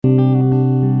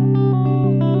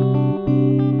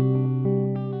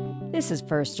This is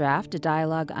First Draft, a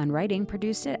dialogue on writing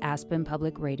produced at Aspen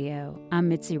Public Radio. I'm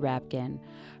Mitzi Rapkin.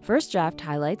 First Draft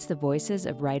highlights the voices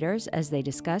of writers as they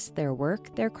discuss their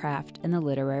work, their craft, and the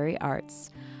literary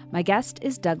arts. My guest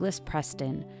is Douglas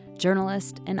Preston,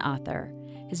 journalist and author.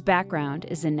 His background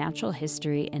is in natural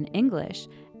history and English,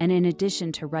 and in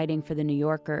addition to writing for The New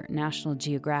Yorker, National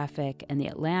Geographic, and The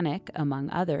Atlantic, among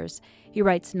others, he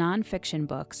writes nonfiction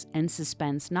books and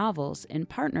suspense novels in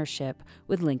partnership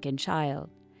with Lincoln Child.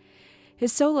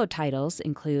 His solo titles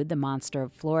include The Monster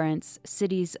of Florence,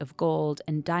 Cities of Gold,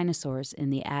 and Dinosaurs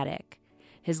in the Attic.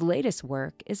 His latest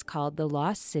work is called The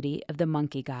Lost City of the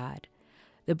Monkey God.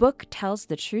 The book tells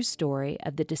the true story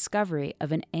of the discovery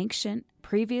of an ancient,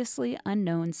 previously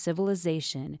unknown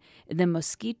civilization in the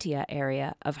Mosquitia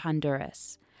area of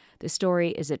Honduras. The story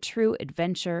is a true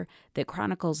adventure that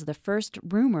chronicles the first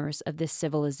rumors of this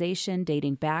civilization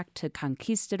dating back to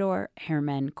conquistador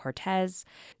Herman Cortez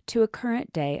to a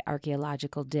current-day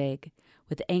archaeological dig.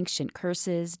 With ancient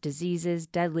curses, diseases,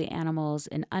 deadly animals,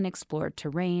 and unexplored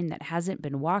terrain that hasn't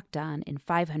been walked on in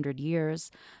 500 years,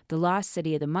 The Lost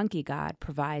City of the Monkey God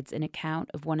provides an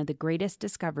account of one of the greatest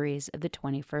discoveries of the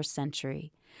 21st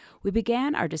century. We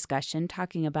began our discussion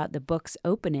talking about the book's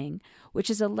opening, which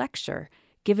is a lecture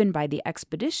given by the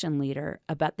expedition leader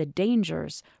about the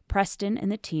dangers Preston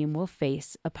and the team will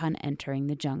face upon entering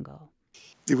the jungle.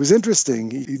 It was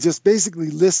interesting. He just basically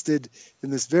listed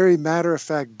in this very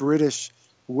matter-of-fact British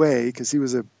way, because he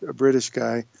was a British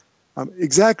guy,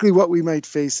 exactly what we might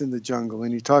face in the jungle.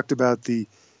 And he talked about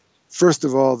first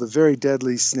of all, the very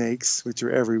deadly snakes, which are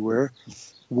everywhere,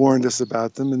 warned us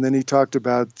about them. And then he talked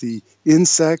about the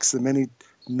insects, the many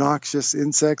noxious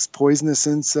insects, poisonous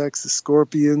insects, the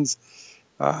scorpions,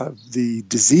 the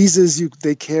diseases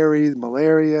they carry,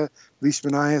 malaria,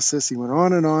 leishmaniasis. He went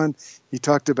on and on. He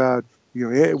talked about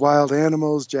wild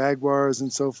animals, jaguars,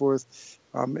 and so forth,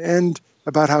 and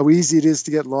about how easy it is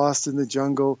to get lost in the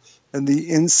jungle, and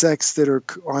the insects that are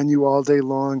on you all day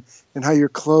long, and how your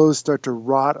clothes start to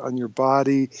rot on your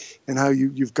body, and how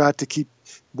you've got to keep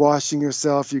washing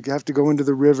yourself. You have to go into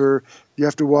the river. You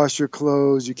have to wash your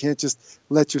clothes. You can't just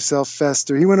let yourself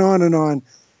fester. He went on and on.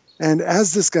 And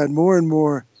as this got more and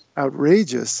more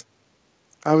outrageous,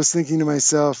 I was thinking to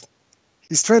myself,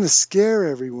 he's trying to scare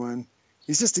everyone.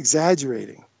 He's just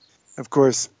exaggerating. Of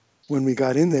course, when we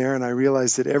got in there and I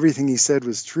realized that everything he said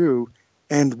was true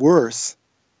and worse,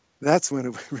 that's when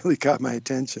it really got my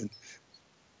attention.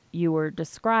 You were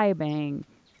describing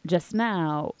just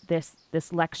now this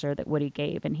lecture that Woody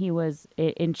gave, and he was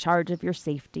in charge of your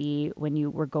safety when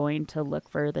you were going to look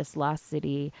for this lost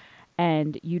city.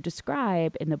 And you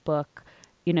describe in the book,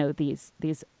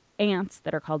 these ants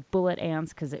that are called bullet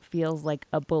ants because it feels like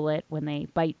a bullet when they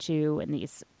bite you, and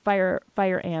these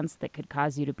fire ants that could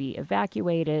cause you to be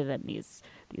evacuated, and these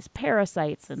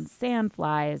parasites and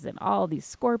sandflies and all these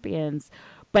scorpions.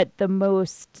 But the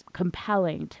most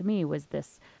compelling to me was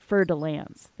this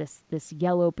fer-de-lance, this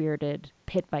yellow-bearded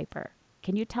pit viper.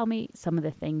 Can you tell me some of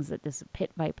the things that this pit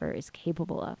viper is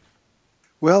capable of?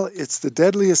 Well, it's the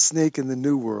deadliest snake in the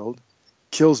New World,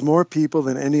 kills more people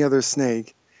than any other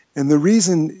snake. And the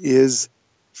reason is,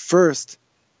 first,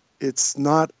 it's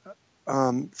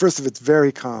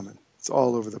very common. It's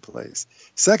all over the place.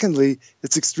 Secondly,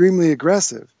 it's extremely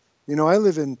aggressive. I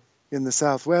live in the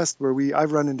Southwest where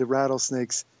I've run into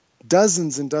rattlesnakes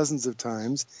dozens and dozens of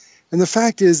times. And the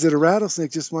fact is that a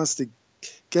rattlesnake just wants to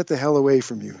get the hell away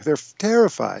from you. They're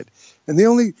terrified. And the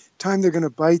only time they're going to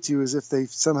bite you is if they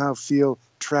somehow feel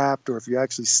trapped or if you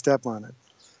actually step on it.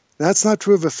 That's not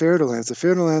true of a fer-de-lance. A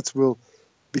fer-de-lance will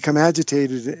become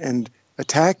agitated and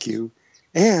attack you.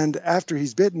 And after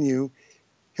he's bitten you,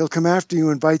 he'll come after you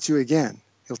and bite you again.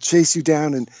 He'll chase you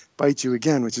down and bite you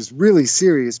again, which is really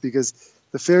serious because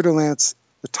the fer-de-lance,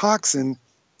 the toxin,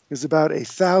 is about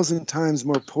 1,000 times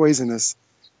more poisonous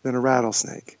than a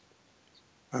rattlesnake.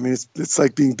 I mean, it's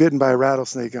like being bitten by a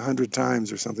rattlesnake 100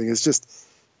 times or something.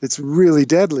 It's really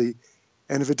deadly.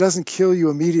 And if it doesn't kill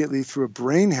you immediately through a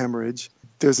brain hemorrhage,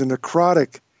 there's a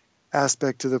necrotic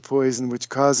aspect to the poison which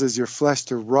causes your flesh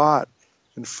to rot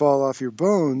and fall off your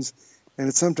bones. And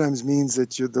it sometimes means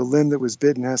that the limb that was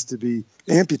bitten has to be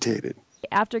amputated.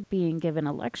 After being given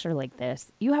a lecture like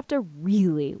this, you have to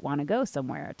really want to go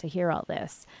somewhere to hear all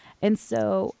this. And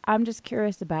so I'm just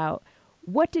curious about,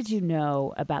 what did you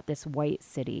know about this white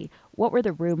city? What were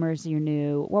the rumors you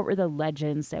knew? What were the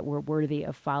legends that were worthy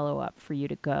of follow-up for you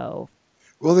to go?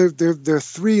 Well, there are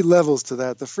three levels to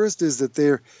that. The first is that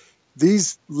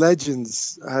these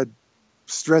legends had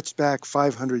stretched back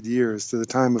 500 years to the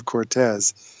time of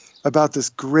Cortez about this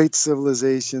great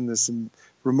civilization, this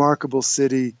remarkable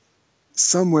city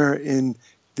somewhere in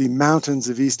the mountains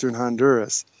of eastern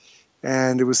Honduras.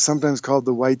 and it was sometimes called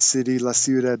the White City, La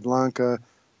Ciudad Blanca,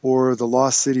 or the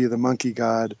Lost City of the Monkey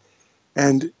God.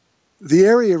 And the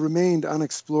area remained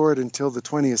unexplored until the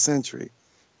 20th century,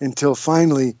 until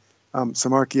finally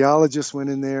some archaeologists went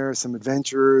in there, some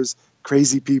adventurers,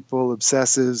 crazy people,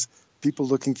 obsessives, people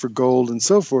looking for gold and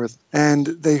so forth. And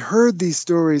they heard these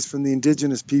stories from the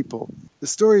indigenous people. The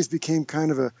stories became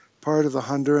kind of a part of the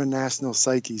Honduran national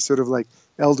psyche, sort of like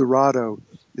El Dorado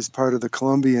is part of the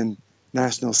Colombian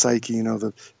national psyche, you know,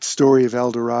 the story of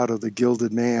El Dorado, the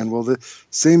gilded man. Well, the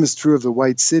same is true of the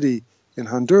White City in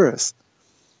Honduras.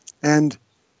 And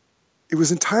it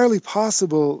was entirely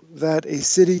possible that a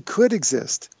city could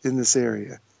exist in this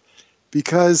area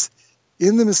because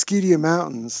in the Mesquite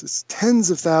Mountains, it's tens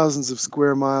of thousands of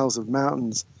square miles of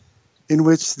mountains in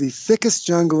which the thickest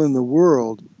jungle in the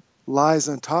world lies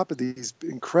on top of these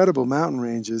incredible mountain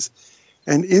ranges.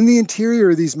 And in the interior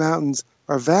of these mountains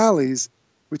are valleys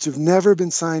which have never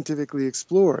been scientifically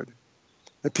explored.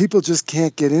 And people just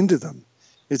can't get into them.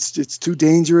 It's too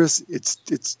dangerous. It's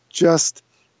just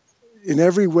in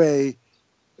every way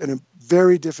a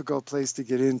very difficult place to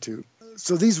get into.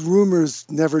 So these rumors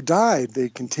never died. They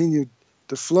continued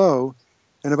to flow.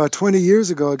 And about 20 years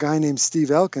ago, a guy named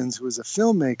Steve Elkins, who was a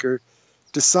filmmaker,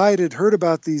 heard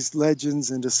about these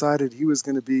legends and decided he was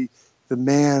going to be the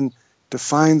man to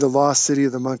find the lost city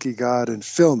of the monkey god and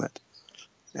film it,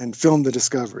 and film the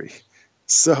discovery.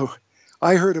 So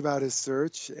I heard about his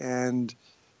search, and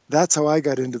that's how I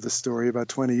got into the story about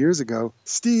 20 years ago.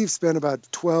 Steve spent about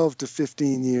 12 to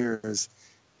 15 years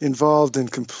involved in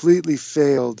completely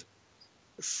failed,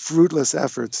 fruitless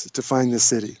efforts to find the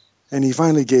city. And he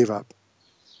finally gave up.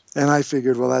 And I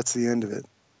figured, well, that's the end of it.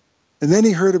 And then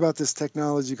he heard about this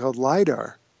technology called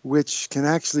LiDAR, which can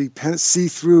actually see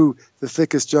through the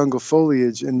thickest jungle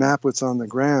foliage and map what's on the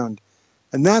ground.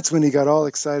 And that's when he got all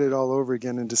excited all over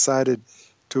again and decided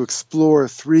to explore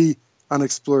 3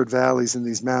 unexplored valleys in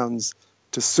these mountains,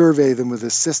 to survey them with a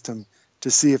system to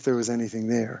see if there was anything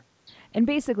there. And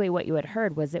basically what you had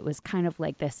heard was it was kind of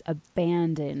like this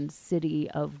abandoned city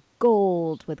of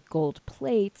gold with gold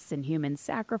plates and human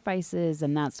sacrifices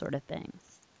and that sort of thing.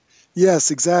 Yes,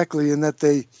 exactly. And that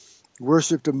they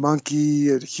worshipped a monkey,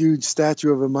 a huge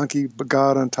statue of a monkey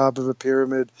god on top of a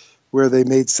pyramid where they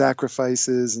made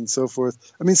sacrifices and so forth.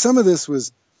 I mean, some of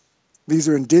these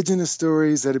are indigenous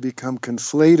stories that have become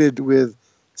conflated with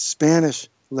Spanish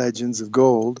legends of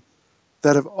gold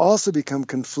that have also become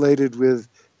conflated with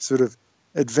sort of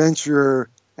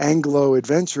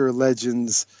Anglo-adventurer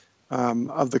legends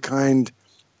of the kind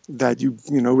that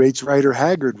H. Rider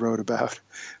Haggard wrote about.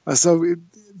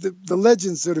 The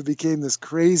legends sort of became this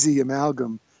crazy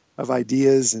amalgam of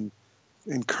ideas and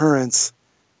currents,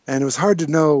 and it was hard to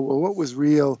know, well, what's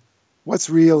real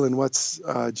and what's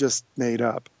just made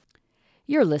up.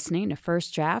 You're listening to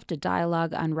First Draft, a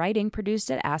dialogue on writing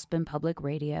produced at Aspen Public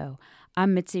Radio.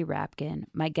 I'm Mitzi Rapkin.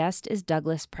 My guest is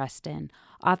Douglas Preston,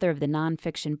 author of the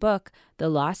nonfiction book, The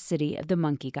Lost City of the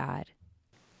Monkey God.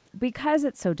 Because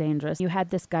it's so dangerous, you had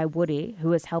this guy, Woody, who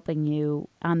was helping you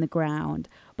on the ground,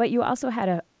 but you also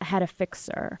had a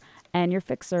fixer, and your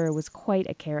fixer was quite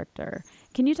a character.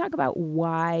 Can you talk about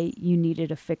why you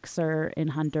needed a fixer in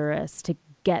Honduras to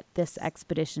get this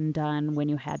expedition done when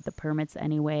you had the permits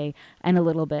anyway, and a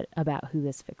little bit about who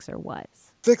this fixer was?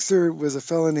 Fixer was a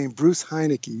fellow named Bruce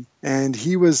Heinecke, and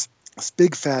he was this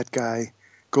big fat guy,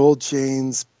 gold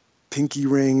chains, pinky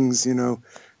rings,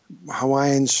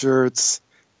 Hawaiian shirts,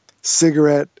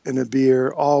 cigarette and a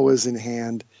beer, always in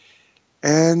hand,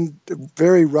 and a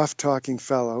very rough-talking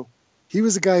fellow. He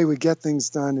was a guy who would get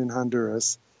things done in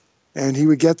Honduras, and he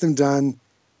would get them done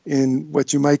in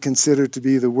what you might consider to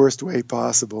be the worst way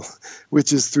possible,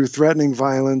 which is through threatening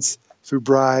violence, through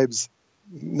bribes,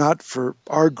 not for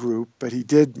our group, but he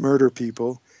did murder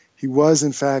people. He was,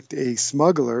 in fact, a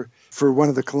smuggler for one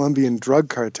of the Colombian drug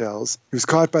cartels. He was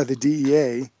caught by the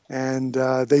DEA, and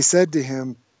they said to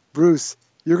him, Bruce,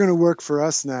 you're going to work for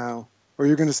us now, or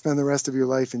you're going to spend the rest of your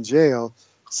life in jail.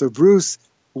 So Bruce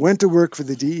went to work for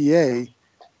the DEA,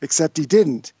 except he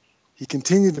didn't. He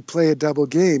continued to play a double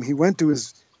game. He went to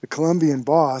the Colombian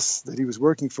boss that he was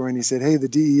working for, and he said, hey, the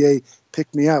DEA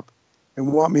picked me up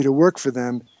and want me to work for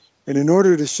them. And in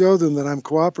order to show them that I'm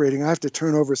cooperating, I have to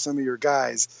turn over some of your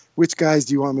guys. Which guys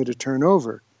do you want me to turn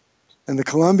over? And the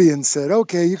Colombians said,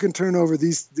 okay, you can turn over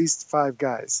these 5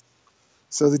 guys.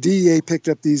 So the DEA picked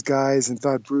up these guys and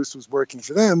thought Bruce was working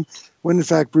for them, when in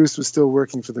fact Bruce was still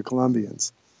working for the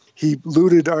Colombians. He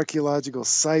looted archaeological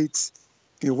sites,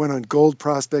 went on gold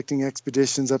prospecting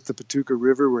expeditions up the Patuca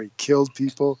River where he killed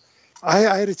people. I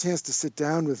had a chance to sit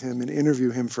down with him and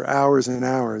interview him for hours and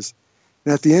hours.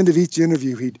 And at the end of each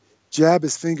interview, he'd jab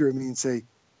his finger at me and say,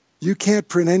 you can't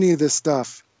print any of this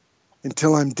stuff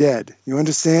until I'm dead. You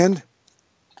understand?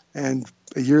 And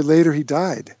a year later, he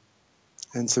died.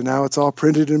 And so now it's all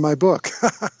printed in my book.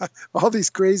 All these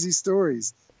crazy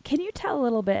stories. Can you tell a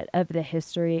little bit of the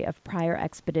history of prior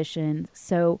expeditions?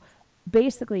 So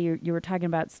basically, you were talking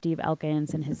about Steve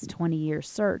Elkins and his 20-year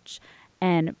search.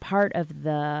 And part of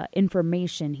the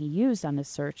information he used on his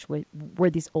search were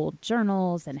these old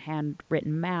journals and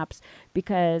handwritten maps,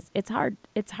 because it's hard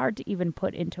to even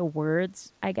put into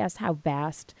words, I guess, how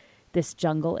vast this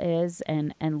jungle is,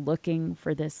 and looking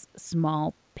for this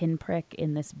small pinprick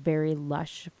in this very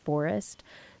lush forest.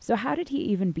 So how did he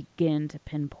even begin to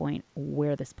pinpoint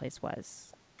where this place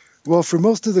was? Well, for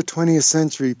most of the 20th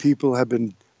century, people have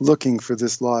been looking for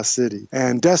this lost city,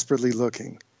 and desperately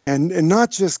looking. And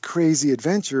not just crazy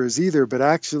adventurers either, but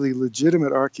actually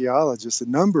legitimate archaeologists. A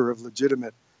number of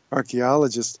legitimate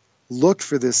archaeologists looked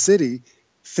for this city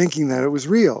thinking that it was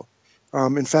real.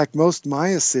 In fact, most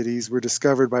Maya cities were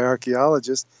discovered by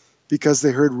archaeologists because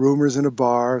they heard rumors in a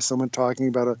bar, someone talking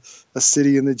about a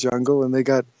city in the jungle, and they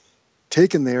got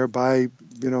taken there by,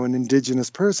 an indigenous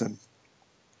person.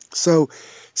 So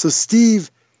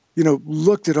Steve,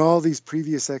 looked at all these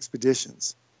previous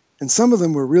expeditions, and some of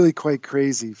them were really quite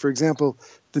crazy. For example,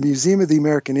 the Museum of the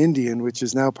American Indian, which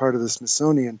is now part of the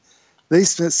Smithsonian, they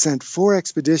sent 4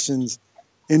 expeditions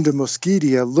into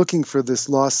Mosquitia looking for this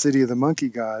lost city of the monkey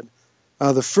god.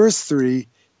 The first 3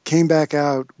 came back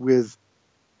out with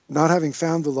not having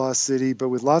found the lost city, but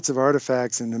with lots of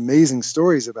artifacts and amazing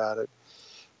stories about it.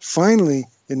 Finally,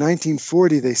 in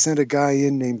 1940, they sent a guy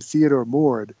in named Theodore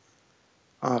Mord,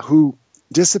 who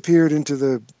disappeared into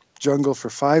the jungle for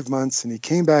 5 months, and he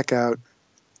came back out,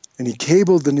 and he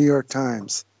cabled the New York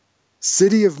Times,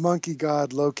 "City of Monkey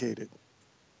God located."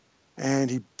 And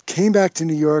he came back to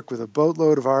New York with a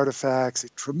boatload of artifacts, a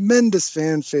tremendous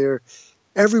fanfare.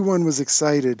 Everyone was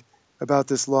excited about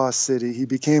this lost city. He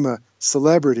became a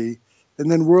celebrity,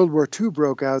 and then World War II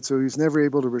broke out, so he was never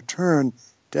able to return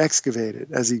to excavate it,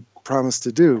 as he promised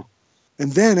to do.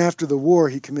 And then after the war,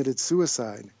 he committed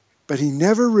suicide. But he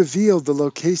never revealed the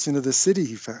location of the city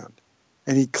he found.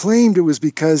 And he claimed it was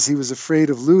because he was afraid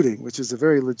of looting, which is a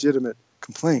very legitimate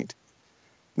complaint.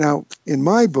 Now, in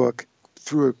my book,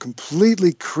 through a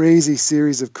completely crazy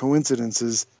series of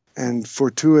coincidences and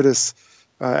fortuitous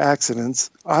accidents,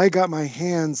 I got my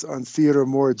hands on Theodore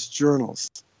Mord's journals.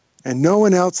 And no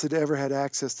one else had ever had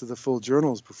access to the full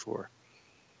journals before.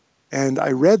 And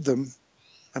I read them,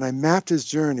 and I mapped his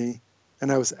journey,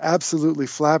 and I was absolutely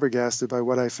flabbergasted by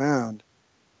what I found,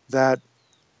 that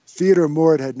Theodore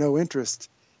Mord had no interest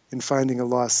in finding a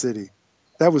lost city.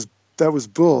 That was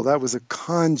bull. That was a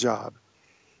con job.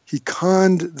 He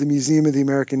conned the Museum of the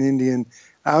American Indian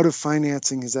out of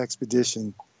financing his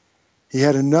expedition. He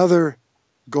had another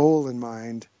goal in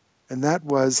mind, and that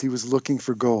was he was looking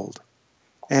for gold.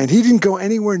 And he didn't go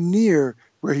anywhere near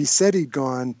where he said he'd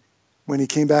gone when he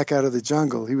came back out of the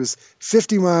jungle. He was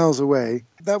 50 miles away.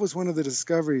 That was one of the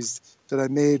discoveries that I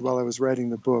made while I was writing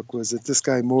the book, was that this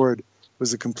guy Mord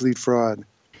was a complete fraud.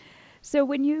 So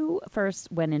when you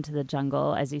first went into the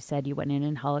jungle, as you said, you went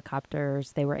in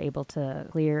helicopters. They were able to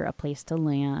clear a place to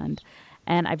land.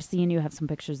 And I've seen you have some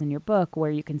pictures in your book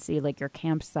where you can see like your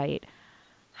campsite,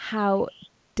 how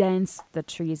dense the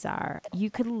trees are.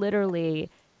 You could literally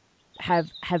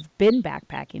have been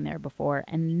backpacking there before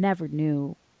and never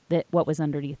knew that what was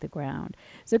underneath the ground.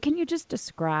 So can you just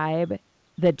describe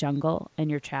the jungle and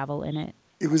your travel in it?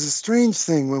 It was a strange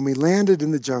thing. When we landed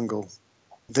in the jungle,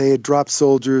 they had dropped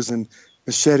soldiers and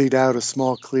macheted out a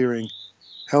small clearing.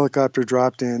 Helicopter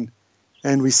dropped in,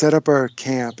 and we set up our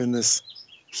camp in this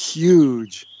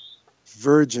huge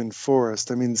virgin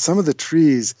forest. I mean, some of the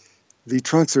trees, the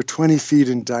trunks are 20 feet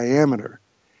in diameter,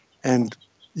 and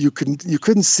you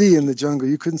couldn't see in the jungle,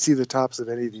 you couldn't see the tops of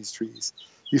any of these trees.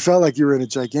 You felt like you were in a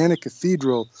gigantic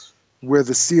cathedral where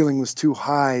the ceiling was too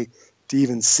high to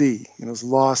even see. It was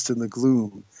lost in the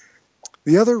gloom.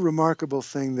 The other remarkable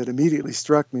thing that immediately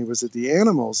struck me was that the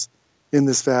animals in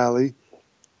this valley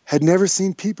had never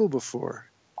seen people before.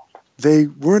 They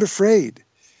weren't afraid.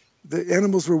 The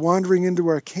animals were wandering into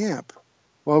our camp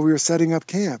while we were setting up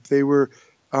camp. They were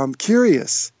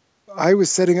curious. I was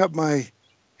setting up my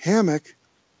hammock,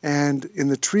 and in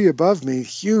the tree above me,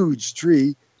 huge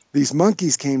tree, these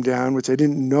monkeys came down, which I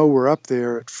didn't know were up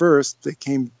there at first. They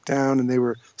came down, and they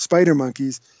were spider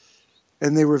monkeys,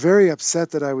 and they were very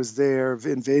upset that I was there,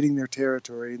 invading their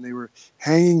territory, and they were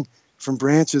hanging from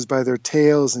branches by their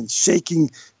tails and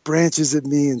shaking branches at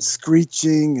me and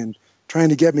screeching and trying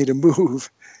to get me to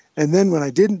move. And then when I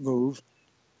didn't move,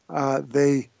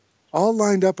 they all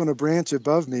lined up on a branch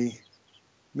above me,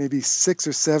 maybe 6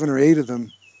 or 7 or 8 of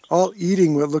them, all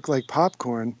eating what looked like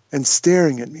popcorn and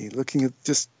staring at me, looking at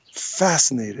just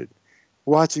fascinated,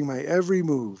 watching my every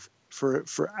move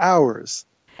for hours.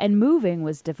 And moving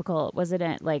was difficult, wasn't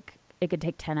it? Like it could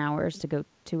take 10 hours to go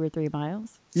 2 or 3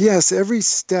 miles. Yes, every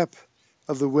step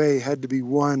of the way had to be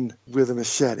won with a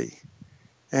machete.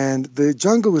 And the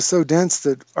jungle was so dense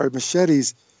that our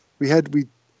machetes, we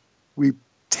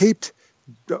taped,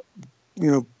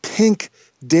 pink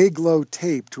day-glow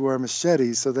tape to our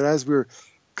machetes so that as we were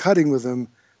cutting with them,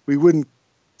 we wouldn't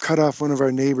cut off one of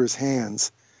our neighbor's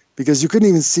hands, because you couldn't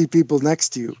even see people next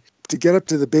to you. To get up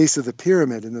to the base of the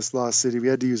pyramid in this lost city, we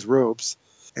had to use ropes.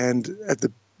 And at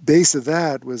the base of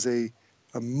that was a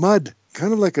mud,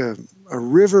 kind of like a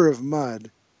river of mud,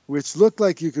 which looked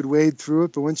like you could wade through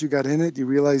it, but once you got in it, you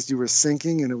realized you were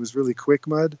sinking, and it was really quick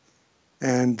mud.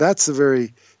 And that's a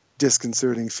very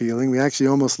disconcerting feeling. We actually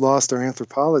almost lost our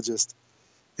anthropologist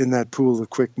in that pool of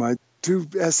quick mud. 2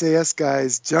 SAS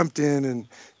guys jumped in and,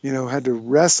 had to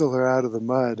wrestle her out of the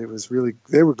mud. It was really,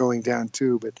 they were going down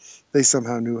too, but they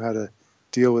somehow knew how to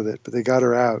deal with it, but they got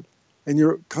her out. And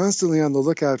you're constantly on the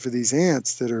lookout for these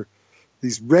ants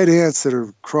these red ants that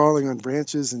are crawling on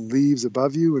branches and leaves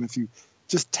above you. And if you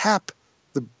just tap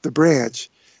the branch,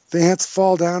 the ants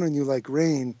fall down on you like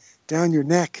rain down your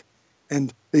neck,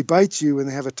 and they bite you, and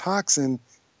they have a toxin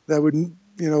that would,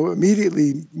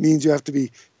 immediately means you have to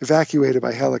be evacuated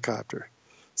by helicopter.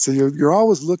 So you're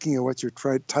always looking at what you're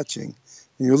touching,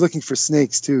 and you're looking for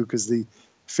snakes too, because the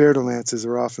fer-de-lances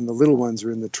are often, the little ones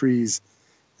are in the trees,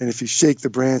 and if you shake the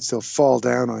branch, they'll fall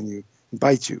down on you and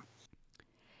bite you.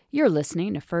 You're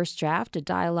listening to First Draft, a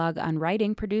dialogue on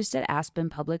writing produced at Aspen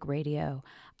Public Radio.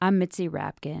 I'm Mitzi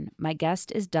Rapkin. My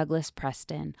guest is Douglas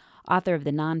Preston, author of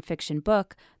the nonfiction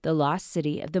book, The Lost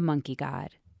City of the Monkey God.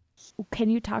 Can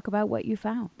you talk about what you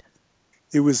found?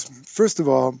 It was, first of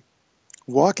all,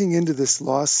 walking into this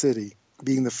lost city,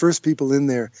 being the first people in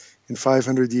there in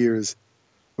 500 years,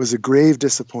 was a grave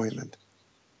disappointment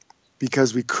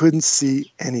because we couldn't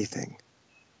see anything.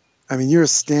 I mean, you're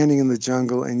standing in the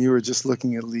jungle and you were just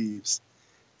looking at leaves.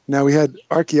 Now, we had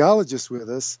archaeologists with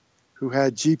us who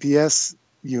had GPS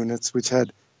units, which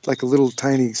had like a little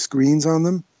tiny screens on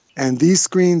them. And these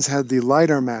screens had the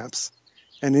LiDAR maps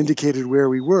and indicated where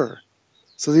we were.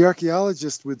 So the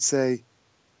archaeologist would say,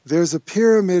 there's a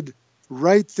pyramid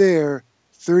right there,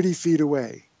 30 feet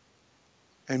away.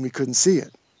 And we couldn't see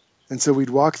it. And so we'd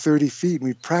walk 30 feet and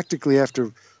we'd practically have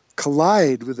to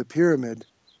collide with the pyramid,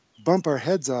 bump our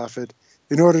heads off it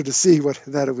in order to see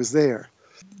that it was there.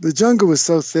 The jungle was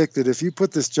so thick that if you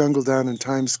put this jungle down in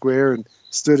Times Square and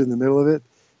stood in the middle of it,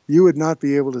 you would not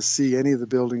be able to see any of the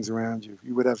buildings around you.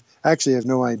 You would have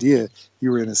no idea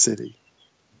you were in a city.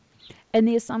 And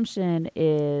the assumption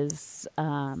is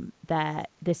that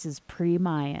this is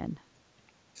pre-Mayan.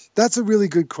 That's a really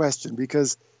good question,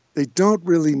 because they don't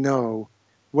really know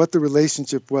what the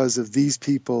relationship was of these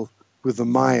people with the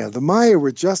Maya. The Maya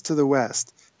were just to the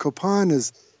west. Copan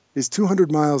is 200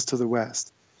 miles to the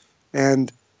west.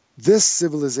 And this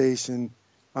civilization,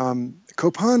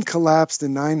 Copan collapsed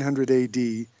in 900 AD.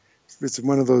 It's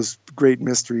one of those great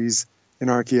mysteries in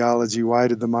archaeology. Why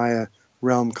did the Maya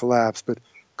realm collapse? But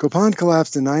Copan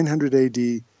collapsed in 900 AD.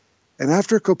 And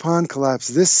after Copan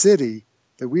collapsed, this city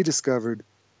that we discovered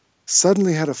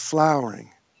suddenly had a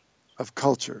flowering of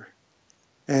culture.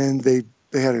 And they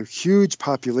had a huge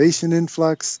population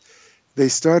influx. They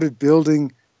started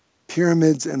building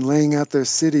pyramids and laying out their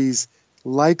cities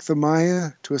like the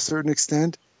Maya to a certain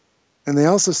extent. And they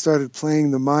also started playing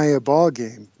the Maya ball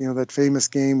game, that famous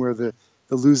game where the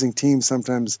losing team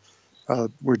sometimes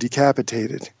were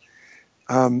decapitated,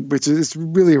 which is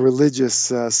really a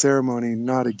religious ceremony,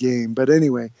 not a game. But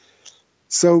anyway,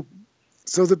 so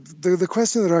the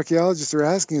question that archaeologists are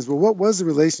asking is, well, what was the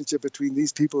relationship between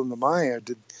these people and the Maya?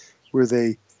 Were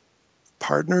they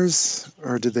partners,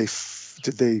 or did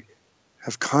they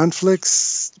have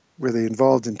conflicts? Were they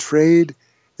involved in trade?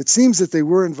 It seems that they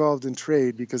were involved in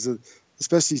trade because of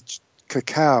especially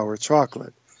cacao or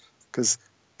chocolate, because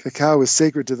cacao is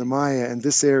sacred to the Maya, and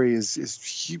this area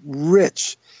is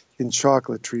rich in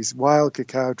chocolate trees. Wild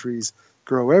cacao trees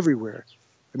grow everywhere.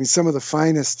 I mean, some of the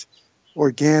finest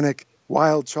organic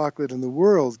wild chocolate in the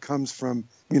world comes from,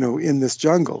 in this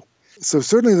jungle. So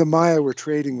certainly the Maya were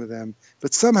trading with them,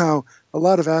 but somehow a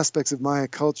lot of aspects of Maya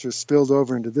culture spilled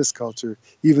over into this culture,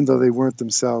 even though they weren't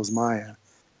themselves Maya.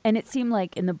 And it seemed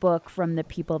like in the book, from the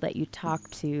people that you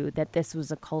talked to, that this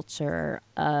was a culture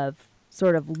of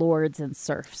sort of lords and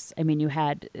serfs. I mean, you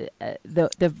had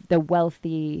the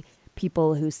wealthy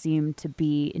people who seemed to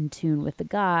be in tune with the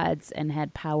gods and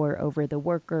had power over the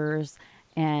workers,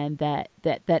 and that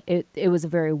it was a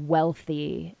very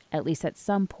wealthy, at least at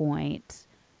some point,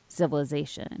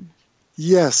 civilization.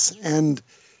 Yes, and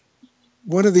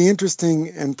one of the interesting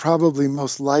and probably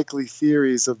most likely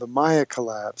theories of the Maya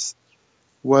collapse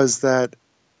was that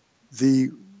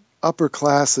the upper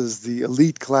classes, the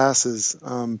elite classes,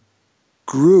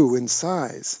 grew in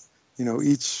size.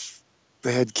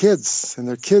 They had kids, and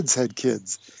their kids had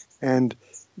kids. And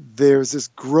there's this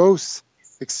gross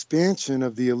expansion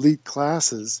of the elite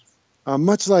classes,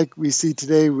 much like we see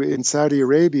today in Saudi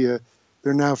Arabia.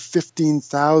 There are now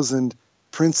 15,000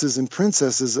 princes and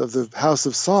princesses of the House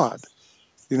of Saud,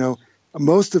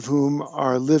 most of whom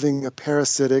are living a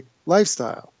parasitic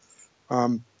lifestyle.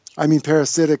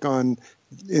 Parasitic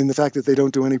in the fact that they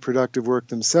don't do any productive work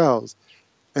themselves.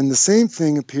 And the same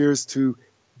thing appears to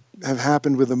have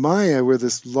happened with the Maya, where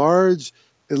this large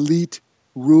elite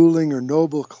ruling or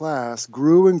noble class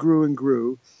grew and grew and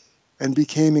grew and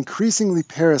became increasingly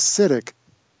parasitic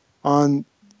on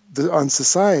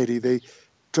society. They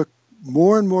took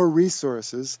more and more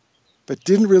resources, but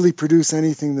didn't really produce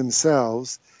anything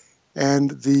themselves. And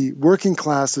the working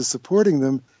classes supporting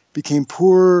them became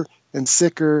poorer and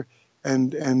sicker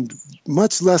and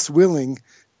much less willing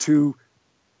to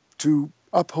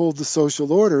uphold the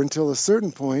social order, until a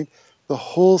certain point the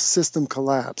whole system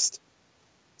collapsed,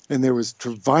 and there was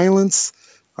violence.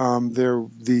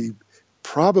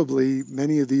 Probably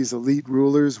many of these elite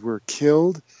rulers were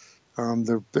killed.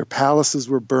 Their palaces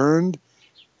were burned,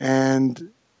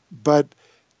 but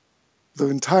the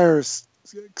entire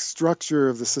structure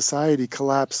of the society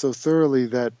collapsed so thoroughly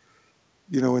that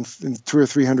in 200 or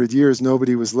 300 years,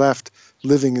 nobody was left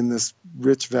living in these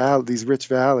rich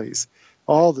valleys.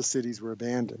 All the cities were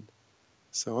abandoned.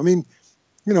 So,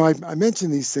 I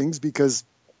mention these things because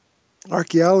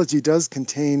archaeology does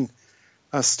contain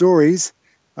stories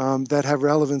that have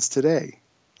relevance today,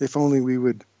 if only we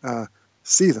would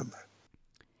see them.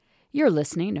 You're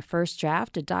listening to First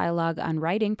Draft, a dialogue on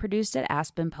writing produced at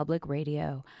Aspen Public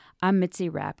Radio. I'm Mitzi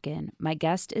Rapkin. My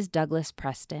guest is Douglas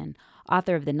Preston,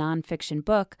 author of the nonfiction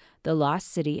book, The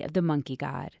Lost City of the Monkey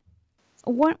God.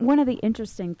 One of the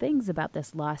interesting things about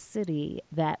this lost city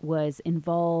that was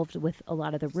involved with a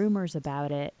lot of the rumors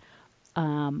about it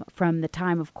from the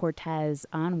time of Cortez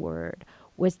onward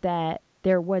was that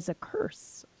there was a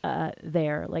curse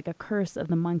there, like a curse of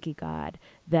the monkey god,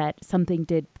 that something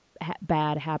did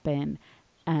bad happen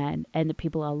and the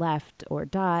people all left or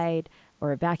died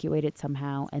or evacuated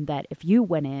somehow, and that if you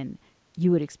went in,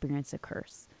 you would experience a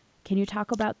curse. Can you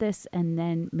talk about this and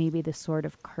then maybe the sort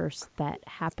of curse that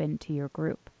happened to your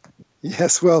group?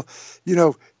 Yes, well,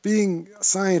 being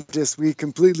scientists, we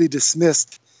completely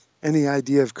dismissed any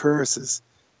idea of curses.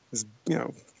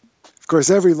 Of course,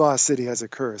 every lost city has a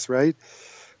curse, right?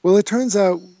 Well, it turns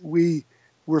out we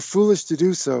were foolish to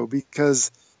do so,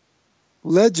 because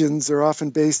legends are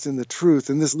often based in the truth.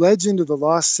 And this legend of the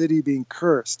lost city being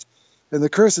cursed, and the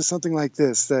curse is something like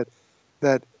this,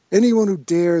 that anyone who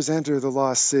dares enter the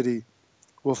lost city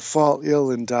will fall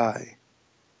ill and die.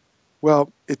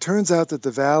 Well, it turns out that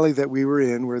the valley that we were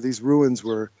in, where these ruins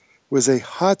were, was a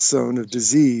hot zone of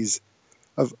disease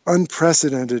of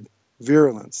unprecedented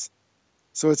virulence.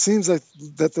 So it seems like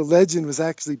that the legend was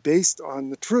actually based on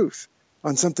the truth,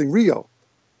 on something real.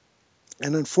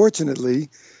 And unfortunately,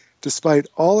 despite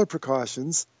all our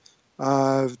precautions,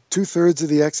 2/3 of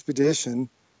the expedition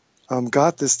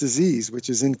got this disease, which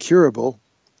is incurable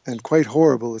and quite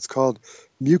horrible. It's called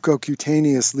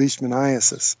mucocutaneous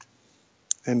leishmaniasis.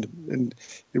 And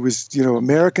it was,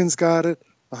 Americans got it,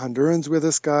 the Hondurans with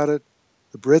us got it,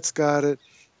 the Brits got it.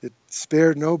 It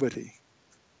spared nobody.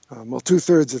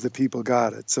 2/3 of the people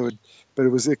got it. But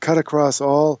it cut across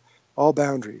all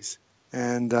boundaries,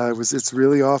 and it's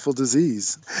really awful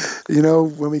disease.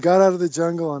 When we got out of the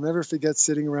jungle, I'll never forget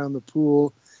sitting around the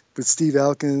pool with Steve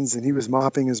Elkins, and he was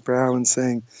mopping his brow and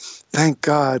saying, "Thank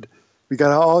God, we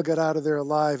all got out of there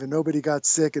alive, and nobody got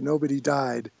sick and nobody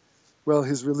died." Well,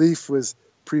 his relief was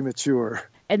premature.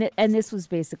 And this was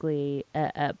basically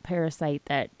a parasite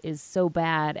that is so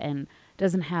bad and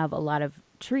doesn't have a lot of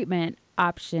treatment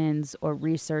options or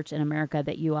research in America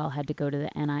that you all had to go to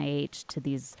the NIH, to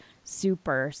these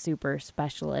super, super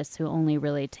specialists who only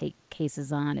really take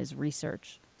cases on as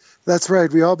research. That's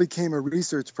right. We all became a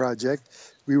research project.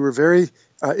 We were very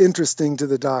interesting to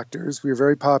the doctors. We were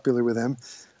very popular with them.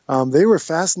 They were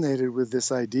fascinated with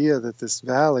this idea that this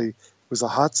valley was a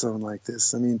hot zone like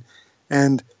this.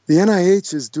 And the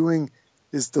NIH is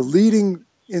the leading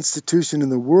institution in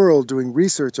the world doing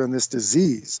research on this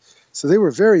disease. So they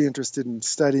were very interested in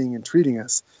studying and treating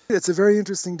us. It's a very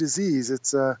interesting disease.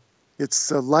 It's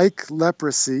like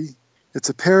leprosy. It's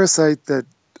a parasite that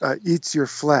eats your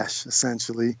flesh,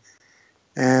 essentially,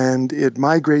 and it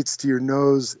migrates to your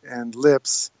nose and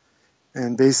lips,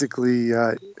 and basically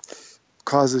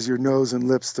causes your nose and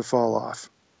lips to fall off.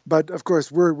 But of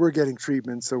course, we're getting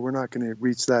treatment, so we're not going to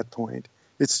reach that point.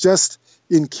 It's just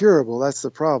incurable. That's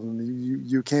the problem.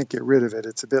 You can't get rid of it.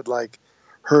 It's a bit like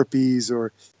herpes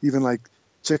or even like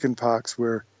chickenpox,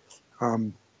 where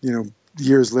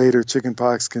years later,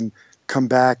 chickenpox can come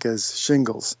back as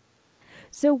shingles.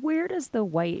 So, where does the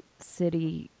White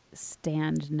City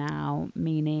stand now?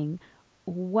 Meaning,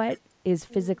 what is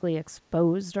physically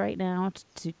exposed right now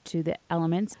to the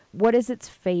elements? What is its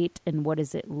fate and what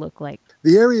does it look like?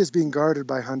 The area is being guarded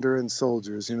by Honduran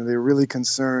soldiers. They're really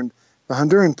concerned. The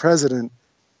Honduran president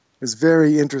is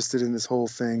very interested in this whole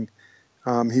thing.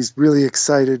 He's really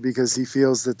excited because he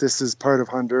feels that this is part of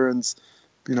Hondurans,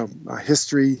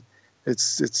 history.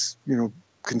 It's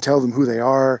can tell them who they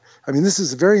are. I mean, this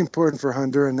is very important for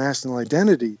Honduran national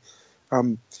identity,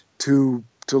 to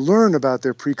learn about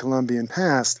their pre-Columbian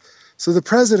past. So the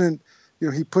president,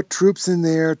 he put troops in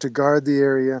there to guard the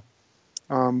area,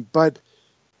 but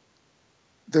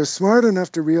they're smart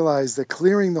enough to realize that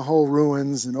clearing the whole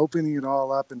ruins and opening it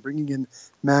all up and bringing in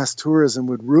mass tourism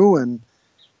would ruin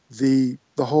the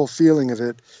whole feeling of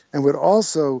it, and would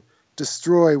also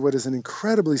destroy what is an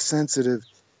incredibly sensitive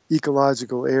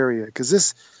ecological area, because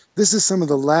this is some of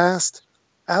the last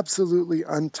absolutely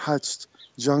untouched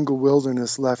jungle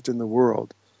wilderness left in the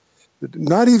world.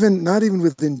 Not even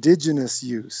with indigenous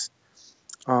use.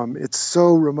 It's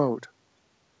so remote.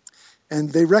 And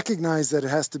they recognize that it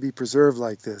has to be preserved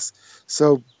like this.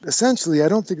 So essentially, I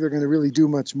don't think they're going to really do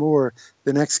much more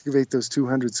than excavate those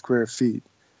 200 square feet.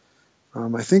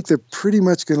 I think they're pretty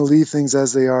much going to leave things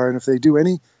as they are. And if they do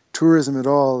any tourism at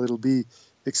all, it'll be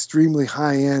extremely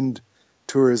high-end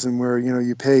tourism where,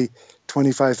 you pay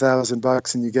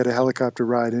 $25,000 and you get a helicopter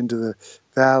ride into the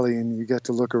valley and you get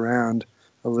to look around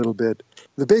a little bit.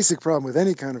 The basic problem with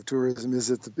any kind of tourism is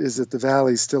that the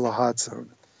valley is still a hot zone.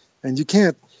 And you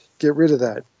can't get rid of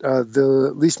that.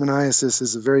 The leishmaniasis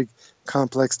is a very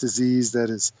complex disease that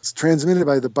is transmitted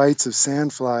by the bites of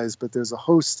sandflies, but there's a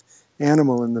host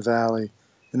animal in the valley,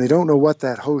 and they don't know what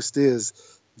that host is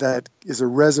that is a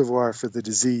reservoir for the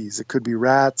disease. It could be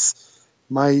rats,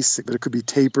 mice, but it could be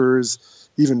tapirs,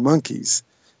 even monkeys.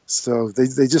 So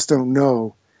they just don't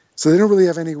know. So they don't really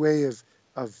have any way of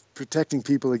protecting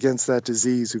people against that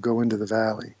disease who go into the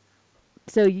valley.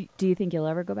 So, do you think you'll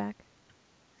ever go back?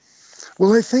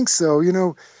 Well, I think so.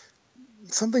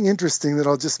 Something interesting that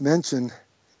I'll just mention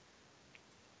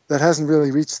that hasn't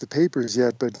really reached the papers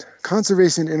yet, but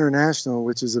Conservation International,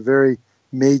 which is a very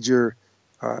major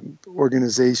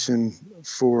organization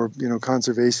for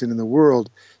conservation in the world,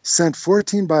 sent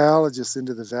 14 biologists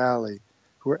into the valley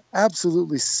who were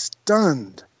absolutely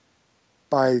stunned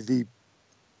by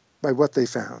what they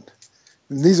found.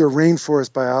 And these are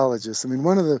rainforest biologists. I mean,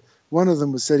 one of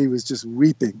them said he was just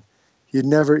weeping. He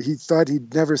thought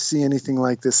he'd never see anything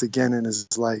like this again in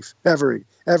his life, ever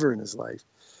in his life.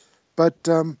 But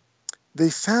they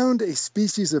found a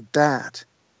species of bat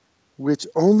which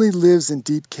only lives in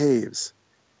deep caves.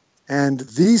 And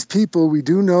these people, we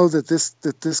do know that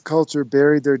this culture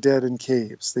buried their dead in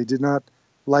caves. They did not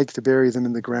like to bury them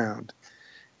in the ground.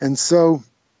 And so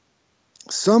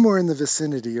somewhere in the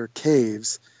vicinity are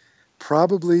caves,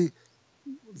 probably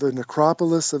the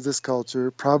necropolis of this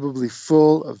culture, probably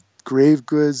full of grave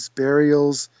goods,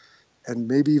 burials, and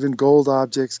maybe even gold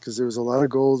objects, because there was a lot of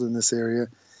gold in this area.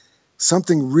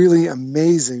 Something really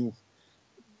amazing.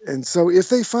 And so if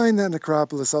they find that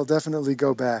necropolis, I'll definitely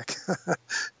go back,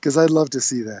 because I'd love to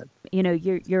see that.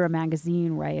 You're a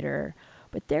magazine writer,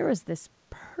 but there was this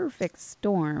perfect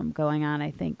storm going on,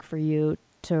 I think, for you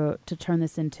to turn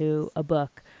this into a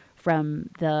book, from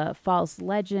the false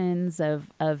legends of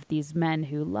these men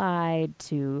who lied,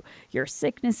 to your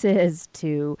sicknesses,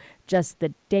 to just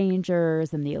the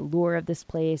dangers and the allure of this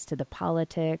place, to the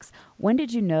politics. When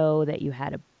did you know that you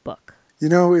had a book?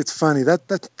 It's funny.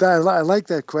 I like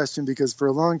that question, because for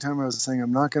a long time I was saying,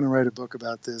 I'm not going to write a book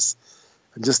about this.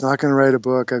 I'm just not going to write a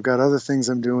book. I've got other things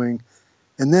I'm doing.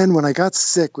 And then when I got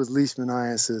sick with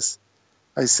leishmaniasis,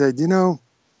 I said,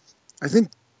 I think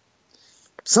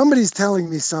somebody's telling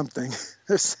me something.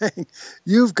 They're saying,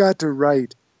 you've got to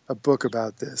write a book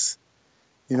about this.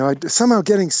 Somehow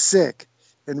getting sick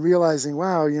and realizing,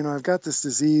 wow, I've got this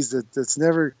disease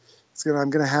I'm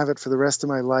going to have it for the rest of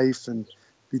my life and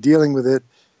be dealing with it.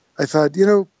 I thought,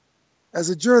 as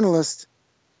a journalist,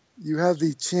 you have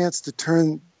the chance to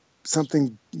turn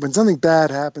when something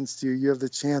bad happens to you, you have the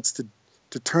chance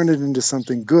to turn it into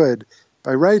something good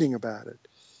by writing about it.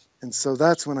 And so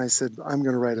that's when I said, I'm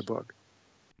going to write a book.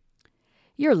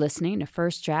 You're listening to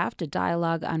First Draft, a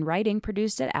dialogue on writing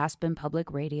produced at Aspen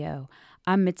Public Radio.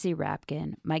 I'm Mitzi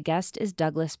Rapkin. My guest is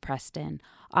Douglas Preston,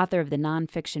 author of the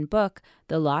nonfiction book,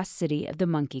 The Lost City of the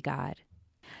Monkey God.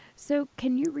 So,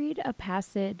 can you read a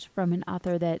passage from an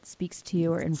author that speaks to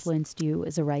you or influenced you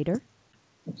as a writer?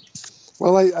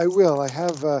 Well, I will. I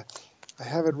have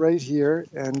it right here,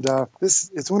 and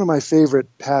it's one of my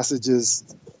favorite passages.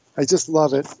 I just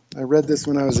love it. I read this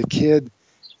when I was a kid,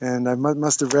 and I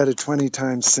must have read it 20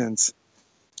 times since.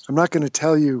 I'm not going to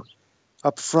tell you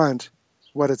up front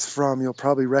what it's from. You'll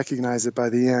probably recognize it by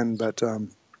the end, but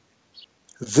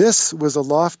this was a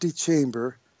lofty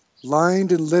chamber,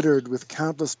 lined and littered with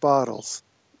countless bottles.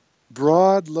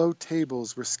 Broad, low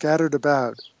tables were scattered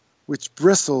about, which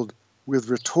bristled with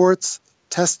retorts,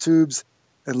 test tubes,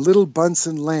 and little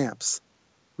Bunsen lamps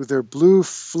with their blue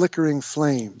flickering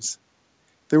flames.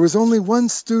 There was only one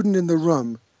student in the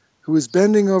room who was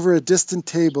bending over a distant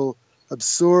table,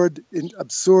 absorbed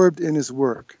in his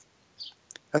work.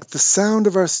 At the sound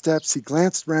of our steps, he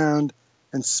glanced round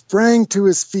and sprang to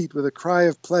his feet with a cry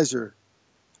of pleasure.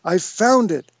 "I've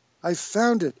found it! I've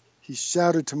found it!" he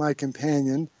shouted to my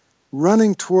companion,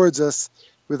 running towards us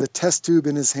with a test tube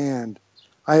in his hand.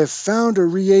 "I have found a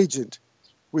reagent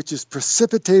which is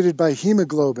precipitated by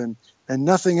hemoglobin and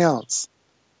nothing else."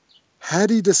 Had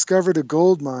he discovered a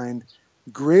gold mine,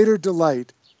 greater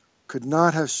delight could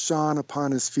not have shone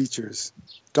upon his features.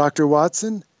 "Dr.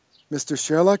 Watson, Mr.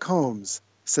 Sherlock Holmes,"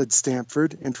 said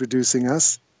Stamford, introducing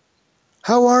us.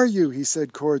 "How are you?" he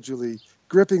said cordially,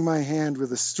 gripping my hand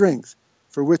with a strength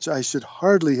for which I should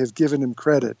hardly have given him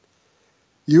credit.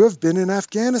 "You have been in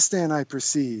Afghanistan, I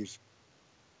perceive."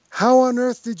 "How on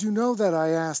earth did you know that?" I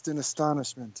asked in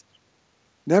astonishment.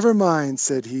 "Never mind,"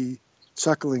 said he,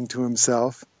 chuckling to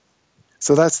himself.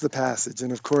 So that's the passage.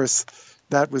 And of course,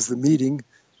 that was the meeting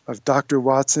of Dr.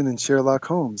 Watson and Sherlock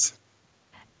Holmes.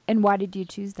 And why did you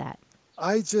choose that?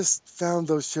 I just found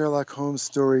those Sherlock Holmes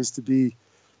stories to be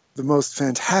the most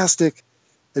fantastic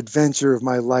adventure of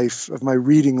my life, of my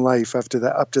reading life up to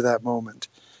that moment.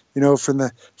 You know, from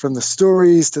the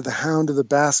stories to the Hound of the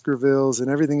Baskervilles and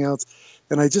everything else.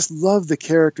 And I just loved the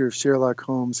character of Sherlock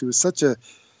Holmes, who was such a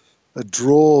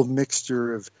droll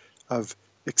mixture of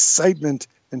excitement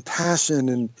and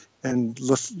passion and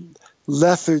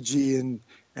lethargy and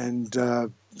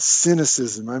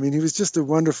cynicism. I mean, he was just a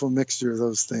wonderful mixture of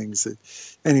those things.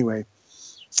 Anyway,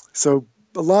 so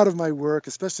a lot of my work,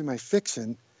 especially my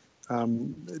fiction,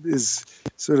 is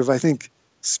sort of, I think,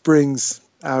 springs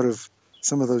out of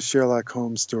some of those Sherlock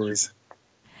Holmes stories.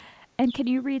 And can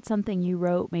you read something you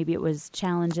wrote? Maybe it was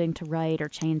challenging to write or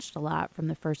changed a lot from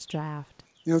the first draft.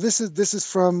 You know, this is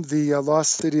from the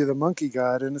Lost City of the Monkey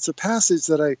God, and it's a passage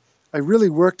that I really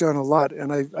worked on a lot,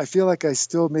 and I feel like I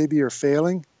still maybe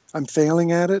I'm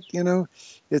failing at it, you know.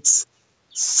 It's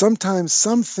sometimes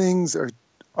some things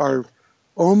are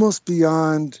almost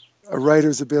beyond a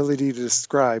writer's ability to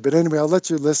describe. But anyway, I'll let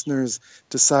your listeners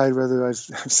decide whether I've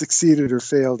succeeded or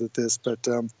failed at this. But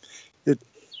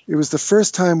it was the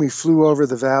first time we flew over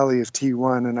the valley of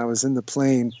T1, and I was in the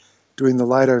plane doing the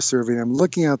LiDAR survey. I'm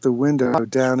looking out the window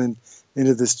down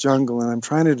into this jungle, and I'm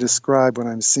trying to describe what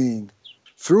I'm seeing.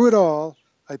 Through it all,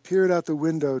 I peered out the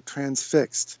window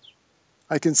transfixed.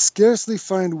 I can scarcely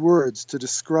find words to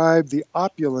describe the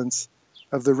opulence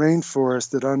of the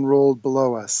rainforest that unrolled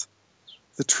below us.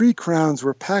 The tree crowns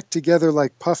were packed together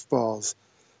like puffballs,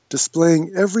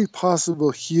 displaying every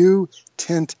possible hue,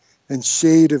 tint, and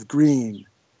shade of green.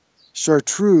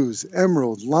 Chartreuse,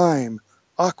 emerald, lime,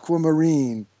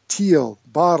 aquamarine, teal,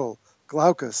 bottle,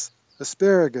 glaucus,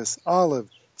 asparagus, olive,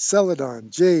 celadon,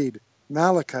 jade,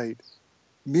 malachite.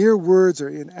 Mere words are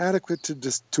inadequate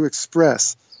to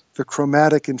express the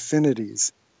chromatic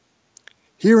infinities.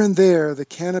 Here and there, the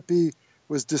canopy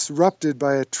was disrupted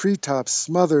by a treetop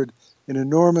smothered in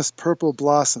enormous purple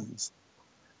blossoms.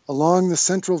 Along the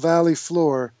central valley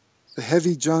floor, the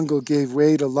heavy jungle gave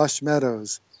way to lush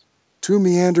meadows. Two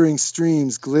meandering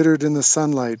streams glittered in the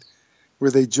sunlight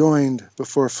where they joined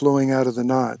before flowing out of the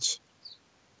notch.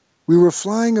 We were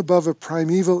flying above a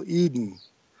primeval Eden,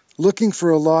 looking for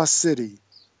a lost city,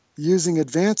 using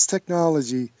advanced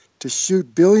technology to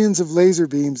shoot billions of laser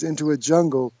beams into a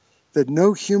jungle that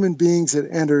no human beings had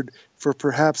entered for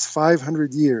perhaps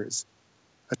 500 years.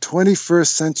 A 21st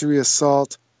century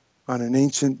assault on an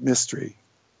ancient mystery.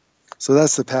 So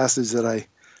that's the passage that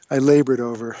I labored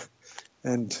over,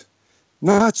 and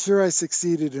not sure I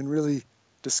succeeded in really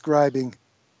describing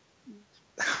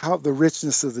how the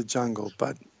richness of the jungle,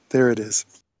 but there it is.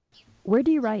 Where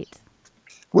do you write?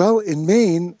 Well, in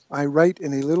Maine, I write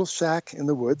in a little shack in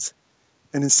the woods,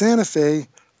 and in Santa Fe,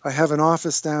 I have an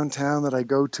office downtown that I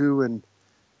go to, and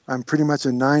I'm pretty much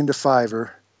a 9 to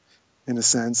 5er in a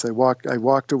sense. I walk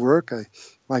to work.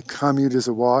 My commute is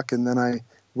a walk, and then I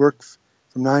work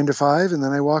from 9 to 5, and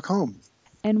then I walk home.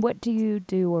 And what do you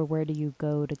do, or where do you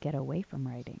go to get away from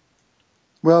writing?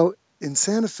 Well, in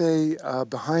Santa Fe,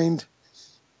 behind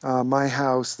my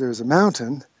house, there's a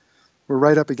mountain. We're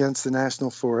right up against the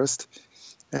National Forest,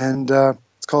 and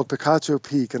it's called Picacho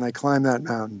Peak, and I climb that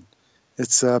mountain.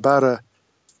 It's about a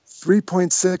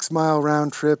 3.6 mile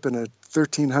round trip and a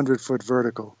 1,300-foot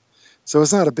vertical. So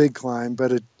it's not a big climb,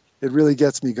 but it really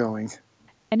gets me going.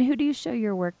 And who do you show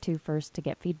your work to first to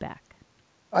get feedback?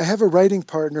 I have a writing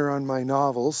partner on my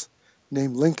novels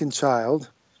named Lincoln Child.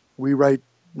 We write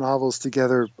novels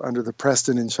together under the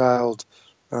Preston and Child,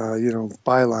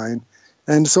 byline.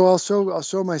 And so I'll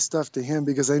show my stuff to him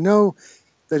because I know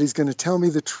that he's going to tell me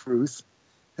the truth.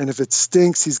 And if it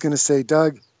stinks, he's going to say,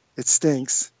 Doug, it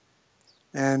stinks.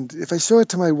 And if I show it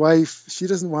to my wife, she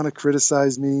doesn't want to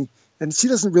criticize me. And she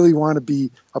doesn't really want to be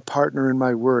a partner in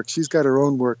my work. She's got her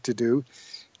own work to do.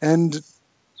 And,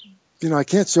 I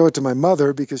can't show it to my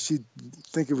mother because she'd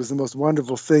think it was the most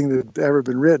wonderful thing that had ever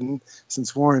been written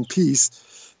since War and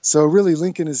Peace. So really,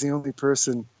 Lincoln is the only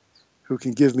person who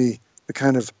can give me the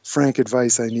kind of frank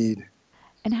advice I need.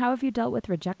 And how have you dealt with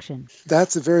rejection?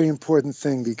 That's a very important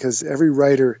thing because every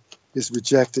writer is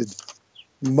rejected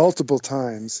multiple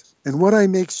times. And what I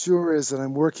make sure is that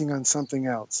I'm working on something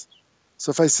else. So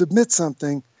if I submit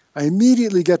something, I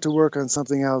immediately get to work on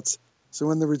something else. So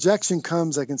when the rejection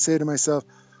comes, I can say to myself,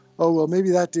 oh, well,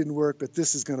 maybe that didn't work, but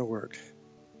this is going to work.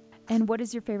 And what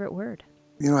is your favorite word?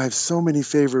 I have so many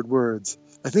favorite words.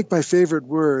 I think my favorite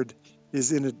word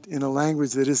is in a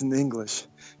language that isn't English.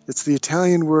 It's the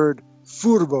Italian word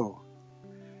furbo,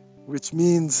 which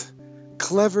means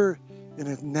clever in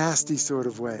a nasty sort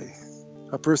of way.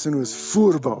 A person who is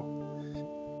furbo.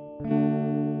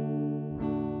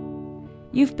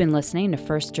 You've been listening to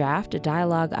First Draft, a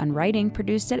dialogue on writing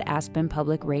produced at Aspen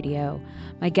Public Radio.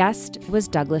 My guest was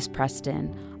Douglas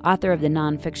Preston, author of the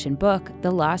nonfiction book,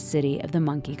 The Lost City of the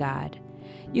Monkey God.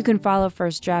 You can follow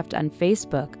First Draft on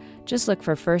Facebook. Just look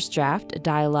for First Draft, a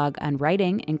dialogue on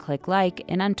writing, and click like,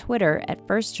 and on Twitter at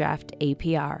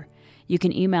FirstDraftAPR. You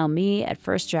can email me at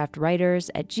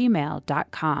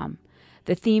firstdraftwriters@gmail.com.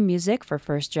 The theme music for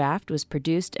First Draft was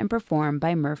produced and performed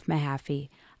by Murph Mahaffey.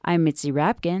 I'm Mitzi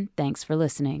Rapkin. Thanks for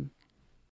listening.